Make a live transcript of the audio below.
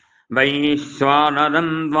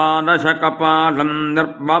वैश्वानरम् द्वादशकपालम्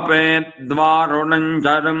निर्वपेद्वारुणम्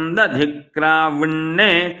चरुम्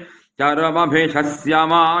दधिक्रावृण्ये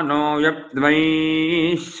चरमभिषस्यमानो यद्वैश्वानरो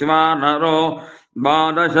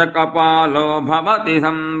द्वादशकपालो भवति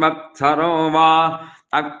संवत्सरो वा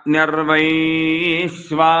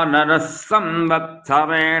अग्निर्वैश्वानरः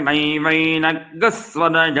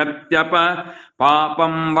संवत्सरेणैवैनग्स्वदजत्यप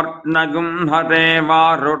पापम् वर्त्नगुंहते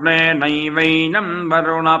वारुणेनैवैनम्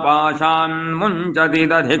वरुणपाशान्मुञ्चति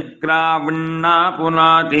दधिक्रावृण्णा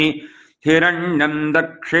पुनाति हिरण्यम्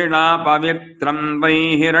दक्षिणापवित्रम् वै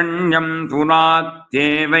हिरण्यम्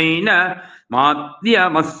पुनात्येवैन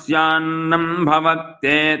मात्यमस्यान्नम्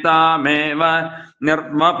भवत्येतामेव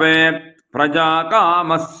निर्वपेत्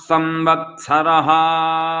प्रजाकामः संवत्सरः।